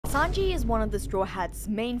Sanji is one of the Straw Hats'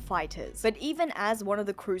 main fighters, but even as one of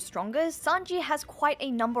the crew's strongest, Sanji has quite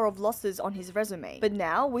a number of losses on his resume. But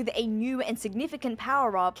now, with a new and significant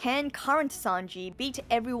power-up, can current Sanji beat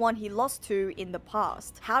everyone he lost to in the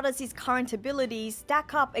past? How does his current abilities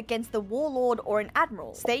stack up against the Warlord or an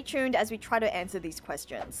Admiral? Stay tuned as we try to answer these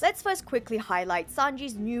questions. Let's first quickly highlight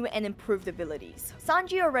Sanji's new and improved abilities.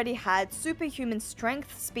 Sanji already had superhuman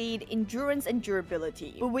strength, speed, endurance, and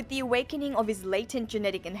durability, but with the awakening of his latent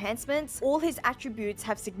genetic enhancements, all his attributes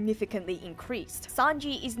have significantly increased.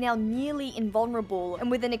 Sanji is now nearly invulnerable, and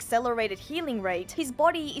with an accelerated healing rate, his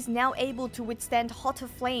body is now able to withstand hotter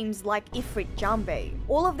flames like Ifrit Jambe.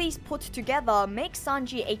 All of these put together make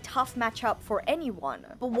Sanji a tough matchup for anyone.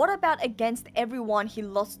 But what about against everyone he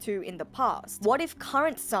lost to in the past? What if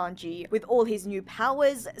current Sanji, with all his new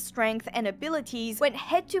powers, strength, and abilities, went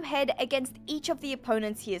head-to-head against each of the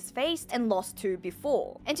opponents he has faced and lost to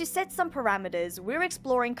before? And to set some parameters, we're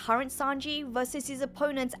exploring current Sanji versus his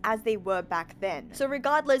opponents as they were back then. So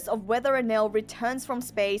regardless of whether Enel returns from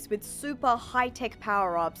space with super high-tech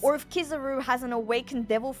power-ups, or if Kizaru has an awakened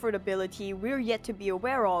Devil Fruit ability we're yet to be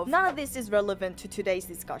aware of, none of this is relevant to today's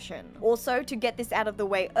discussion. Also, to get this out of the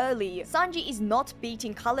way early, Sanji is not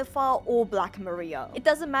beating Khalifa or Black Maria. It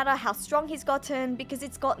doesn't matter how strong he's gotten because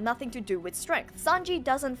it's got nothing to do with strength. Sanji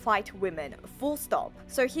doesn't fight women, full stop.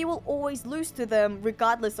 So he will always lose to them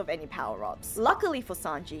regardless of any power-ups. Luckily for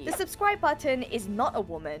Sanji, the subscribe button is not a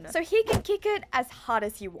woman, so he can kick it as hard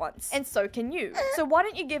as he wants, and so can you. So why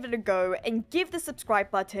don't you give it a go and give the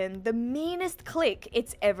subscribe button the meanest click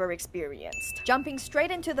it's ever experienced. Jumping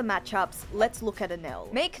straight into the matchups, let's look at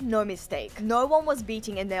Enel. Make no mistake, no one was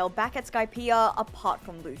beating Enel back at Skypiea apart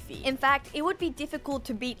from Luffy. In fact, it would be difficult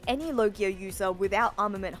to beat any Logia user without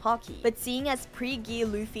armament Haki, but seeing as pre-gear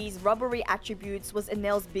Luffy's rubbery attributes was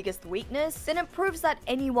Enel's biggest weakness, then it proves that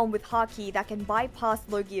anyone with Haki that can bypass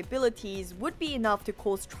Logia abilities would be enough to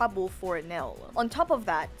cause trouble for Enel. On top of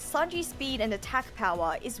that, Sanji's speed and attack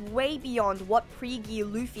power is way beyond what pre-gear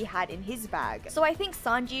Luffy had in his bag, so I think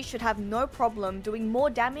Sanji should have no problem doing more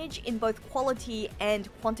damage in both quality and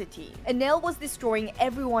quantity. Enel was destroying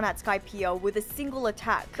everyone at Skypiea with a single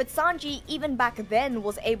attack, but Sanji even back then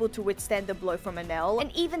was able to withstand the blow from Enel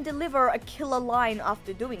and even deliver a killer line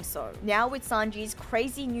after doing so. Now with Sanji's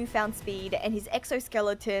crazy newfound speed and his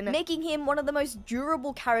exoskeleton making him one of the most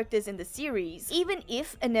durable characters in the series, even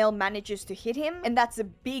if Enel manages to hit him, and that's a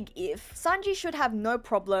big if, Sanji should have no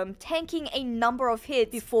problem tanking a number of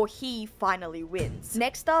hits before he finally wins.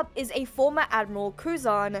 Next up is a former Admiral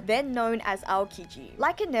Kuzan, then known as Aokiji.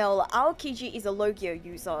 Like Enel, Aokiji is a Logia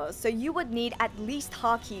user, so you would need at least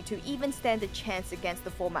Haki to even stand a chance against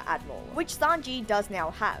the former Admiral, which Sanji does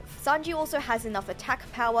now have. Sanji also has enough attack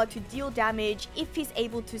power to deal damage if he's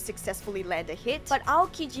able to successfully land a hit, but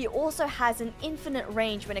Aokiji also has an infinite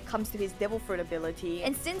range when it comes to his Devil Fruit ability,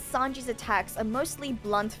 and since Sanji's attacks are mostly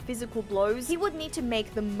blunt physical blows, he would need to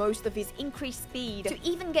make the most of his increased speed to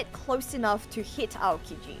even get close enough to hit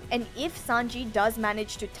Aokiji. And if Sanji does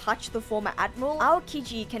manage to touch the former Admiral,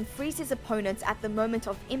 Aokiji can freeze his opponents at the moment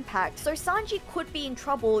of impact, so Sanji could be in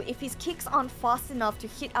trouble if his kicks aren't fast enough to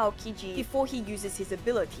hit Aokiji before he uses his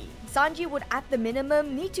ability. Sanji would at the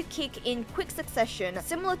minimum need to kick in quick succession,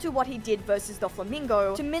 similar to what he did versus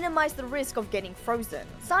Doflamingo, to minimize the risk of getting frozen.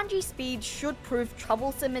 Sanji's speed should prove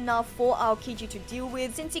troublesome enough for Aokiji to deal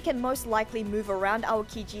with, since he can most likely move around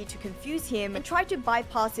Aokiji to confuse him and try to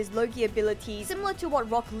bypass his Logia abilities, similar to what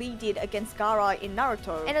Rock Lee did against Gaara in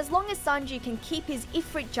Naruto. And as long as Sanji can keep his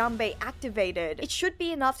Ifrit Jambe activated, it should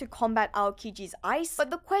be enough to combat Aokiji's ice, but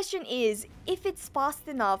the question is if it's fast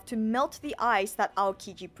enough to melt the ice that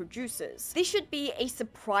Aokiji produces. This should be a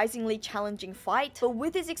surprisingly challenging fight, but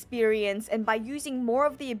with his experience and by using more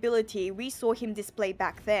of the ability we saw him display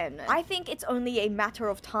back then, I think it's only a matter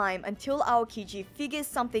of time until Aokiji figures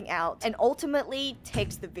something out and ultimately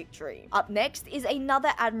takes the victory. Up next is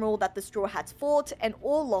another Admiral that the Straw Hats fought and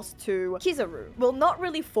all lost to, Kizaru. Well, not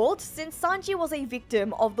really fought, since Sanji was a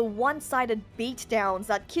victim of the one-sided beatdowns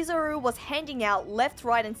that Kizaru was handing out left,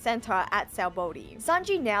 right, and center at Saobody.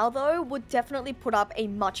 Sanji now, though, would definitely put up a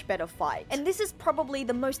much better fight, and this is probably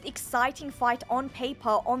the most exciting fight on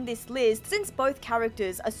paper on this list, since both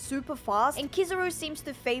characters are super fast and Kizaru seems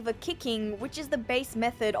to favor kicking, which is the base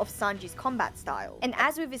method of Sanji's combat style. And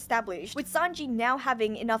as we've established, with Sanji now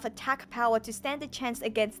having enough attack power to stand a chance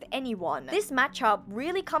against anyone, this matchup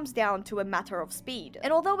really comes down to a matter of speed.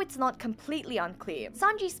 And although it's not completely unclear,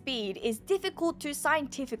 Sanji's speed is difficult to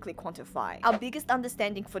scientifically quantify. Our biggest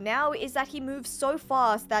understanding for now is that he moves so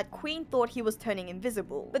fast that Queen thought he was turning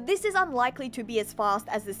invisible, but this is unlikely to be as fast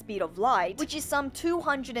as the speed of light, which is some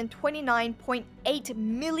 229.8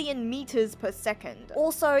 million meters per second.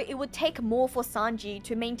 Also, it would take more for Sanji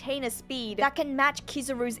to maintain a speed that can match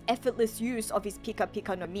Kizaru's effortless use of his Pika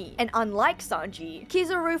Pika no Mi. And unlike Sanji,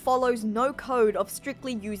 Kizaru follows no code of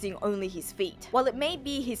strictly using only his feet. While it may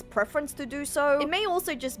be his preference to do so, it may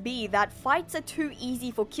also just be that fights are too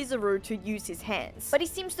easy for Kizaru to use his hands. But he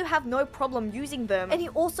seems to have no problem using them, and he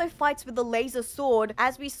also fights with a laser sword,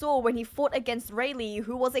 as we saw when he fought against Rayleigh,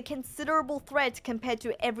 who was a considerable threat compared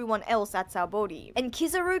to everyone else at Sabaody. And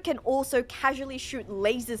Kizaru can also casually shoot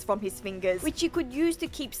lasers from his fingers, which he could use to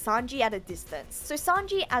keep Sanji at a distance. So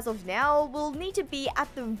Sanji, as of now, will need to be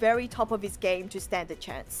at the very top of his game to stand a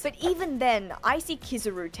chance. But even then, I see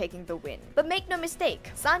Kizaru taking the win. But make no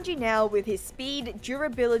mistake, Sanji now, with his speed,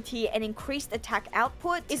 durability, and increased attack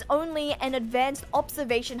output, is only an advanced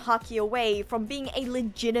observation haki away from being a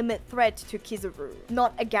legitimate threat to Kizaru.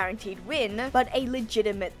 Not a guaranteed win, but a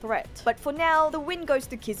legitimate threat. But for now, the win goes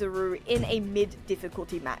to Kizaru in a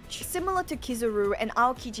mid-difficulty match. Similar to Kizaru and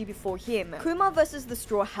Aokiji before him, Kuma versus the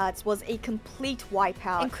Straw Hats was a complete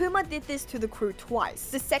wipeout, and Kuma did this to the crew twice,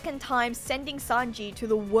 the second time sending Sanji to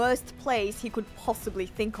the worst place he could possibly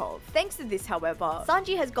think of. Thanks to this, however,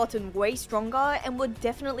 Sanji has gotten way stronger and would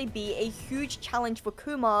definitely be a huge challenge for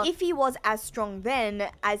Kuma if he was as strong then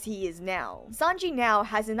as he is now. Sanji now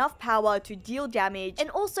has enough power to deal damage and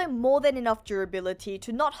also more than enough durability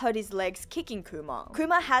to not hurt his legs kicking Kuma.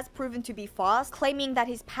 Kuma has proven to be fast, claiming that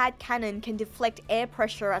his pad cannon can deflect air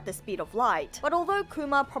pressure at the speed of light. But although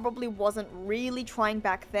Kuma probably wasn't really trying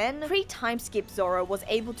back then, pre-time skip Zoro was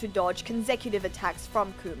able to dodge consecutive attacks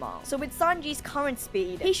from Kuma. So with Sanji's current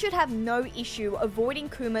speed, he should have no issue avoiding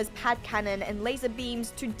Kuma's pad cannon and laser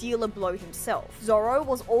beams to deal a blow himself. Zoro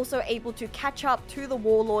was also able to catch up to the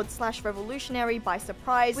warlord/revolutionary by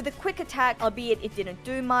surprise with a quick attack, albeit it didn't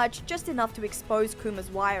do much, just enough to expose Kuma's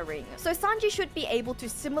wiring. So Sanji should be able to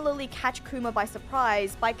similarly catch Kuma by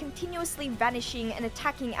surprise by continuously vanishing and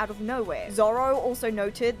attacking out of nowhere. Zoro also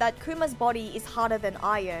noted that Kuma's body is harder than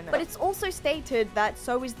iron, but it's also stated that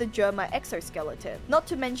so is the Germa exoskeleton. Not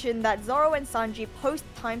to mention that Zoro and Sanji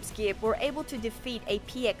post-time skip were able to defeat a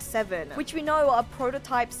PX-7, which we know are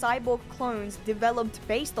prototype cyborg clones developed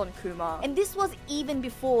based on Kuma, and this was even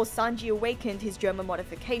before Sanji awakened his Germa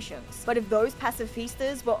modifications. But if those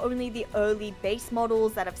pacifistas were only the early base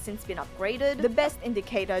models that have since been upgraded, the best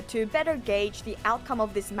indicator to better gauge the outcome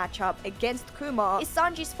of this matchup against Kuma is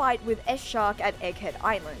Sanji's fight with S-Shark at Egghead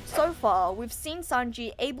Island. So far, we've seen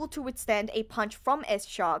Sanji able to withstand a punch from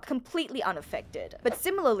S-Shark completely unaffected. But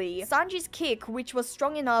similarly, Sanji's kick, which was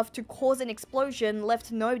strong enough to cause an explosion,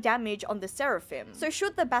 left no damage on the Seraphim. So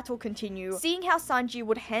should the battle continue, seeing how Sanji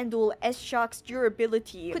would handle S-Shark's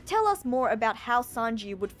durability could tell us more about how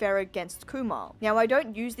Sanji would fare against Kuma. Now, I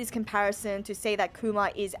don't use this comparison to say that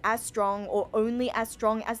Kuma is as strong or only as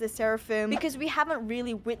strong as the Seraphim, because we haven't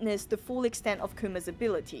really witnessed the full extent of Kuma's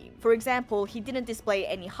ability. For example, he didn't display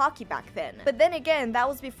any Haki back then. But then again, that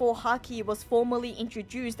was before Haki was formally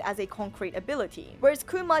introduced as a concrete ability. Whereas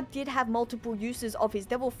Kuma did have multiple uses of his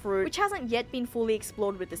Devil Fruit, which hasn't yet been fully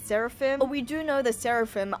explored with the Seraphim, but we do know the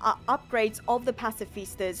Seraphim are upgrades of the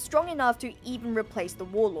pacifistas strong enough to even replace the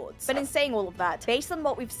warlords. But in saying all of that, based on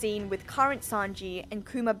what we've seen with current Sanji and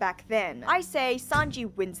Kuma back then, I say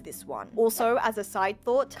Sanji wins this one. Also, as a side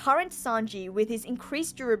thought, current Sanji with his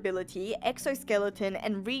increased durability, exoskeleton,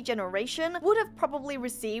 and regeneration would have probably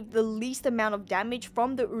received the least amount of damage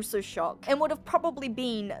from the Uso shock, and would have probably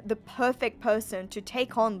been the perfect person to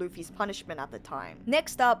take on Luffy's punishment at the time.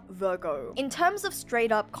 Next up, Virgo. In terms of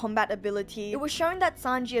straight up combat ability, it was shown that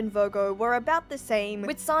Sanji and Virgo were about the same,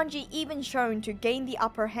 with Sanji even shown to gain the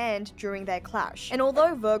upper hand during their clash. And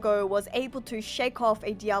although Virgo was able to shake off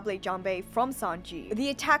a Diable Jambe from Sanji, the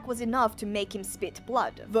attack was enough to make him spit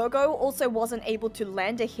blood. Virgo also wasn't able to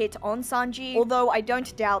land a hit on Sanji, although I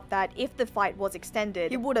don't doubt that if the fight was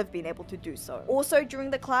extended, he would have been able to do so. Also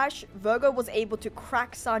during the clash, Virgo was able to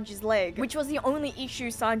crack Sanji's leg, which was the only issue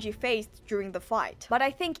Sanji faced during the fight. But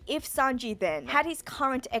I think if Sanji then had his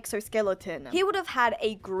current exoskeleton, he would have had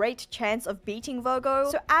a great chance of beating Virgo,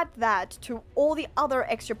 so add that to all the other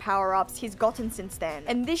extra power-ups he's gotten since then,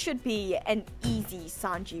 and this should be an easy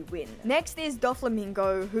Sanji win. Next is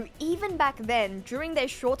Doflamingo, who even back then, during their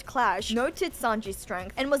short clash, noted Sanji's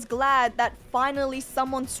strength and was glad that finally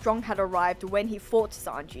someone strong had arrived when he fought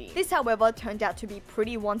Sanji. This, however, turned out to be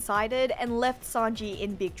pretty one-sided and left Sanji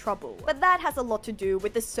in big trouble. But that has a lot to do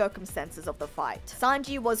with the circumstances of the fight.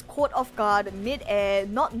 Sanji was caught off guard mid-air,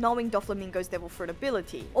 not knowing Doflamingo's Devil Fruit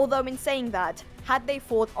ability. Although in saying that, had they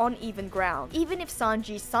fought on even ground. Even if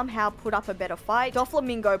Sanji somehow put up a better fight,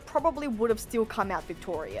 Doflamingo probably would have still come out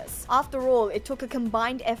victorious. After all, it took a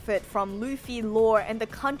combined effort from Luffy, Law, and the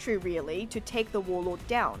country really to take the warlord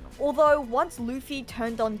down. Although once Luffy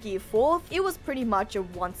turned on Gear 4th, it was pretty much a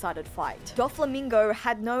one-sided fight. Doflamingo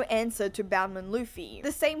had no answer to Boundman Luffy,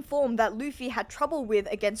 the same form that Luffy had trouble with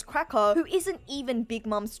against Cracker, who isn't even Big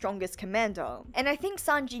Mom's strongest commander. And I think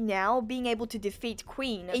Sanji now, being able to defeat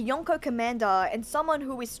Queen, a Yonko commander, and someone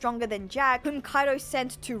who is stronger than Jack, whom Kaido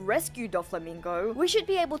sent to rescue Doflamingo, we should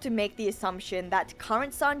be able to make the assumption that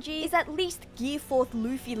current Sanji is at least Gear 4th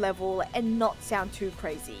Luffy level and not sound too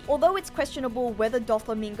crazy. Although it's questionable whether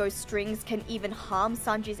Doflamingo's strings can even harm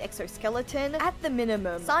Sanji's exoskeleton, at the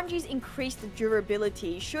minimum, Sanji's increased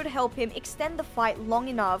durability should help him extend the fight long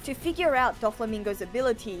enough to figure out Doflamingo's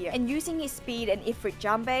ability, and using his speed and Ifrit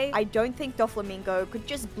Jambe, I don't think Doflamingo could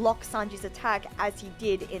just block Sanji's attack as he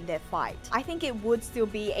did in their fight. I think it would still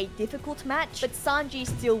be a difficult match, but Sanji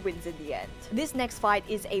still wins in the end. This next fight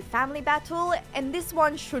is a family battle, and this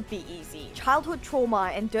one should be easy. Childhood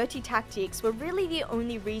trauma and dirty tactics were really the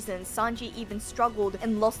only reasons Sanji even struggled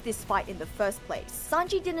and lost this fight in the first place.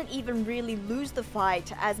 Sanji didn't even really lose the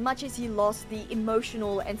fight as much as he lost the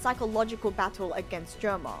emotional and psychological battle against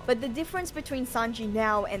Germa. But the difference between Sanji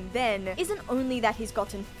now and then isn't only that he's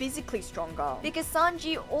gotten physically stronger, because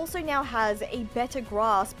Sanji also now has a better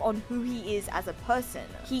grasp on who he is as a person.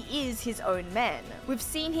 He is his own man. We've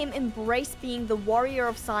seen him embrace being the warrior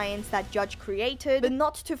of science that Judge created, but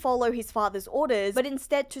not to follow his father's orders, but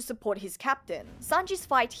instead to support his captain. Sanji's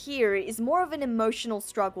fight here is more of an emotional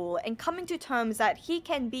struggle and coming to terms that he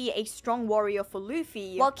can be a strong warrior for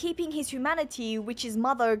Luffy while keeping his humanity, which his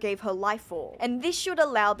mother gave her life for. And this should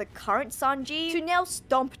allow the current Sanji to now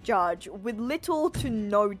stomp Judge with little to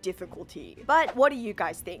no difficulty. But what do you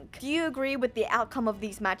guys think? Do you agree with the outcome of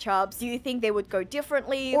these matchups? Do you think they would go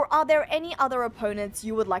differently? Or are there any other opponents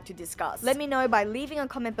you would like to discuss? Let me know by leaving a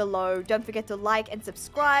comment below. Don't forget to like and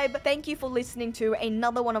subscribe. Thank you for listening to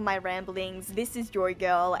another one of my ramblings. This is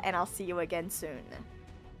JoyGirl, and I'll see you again soon.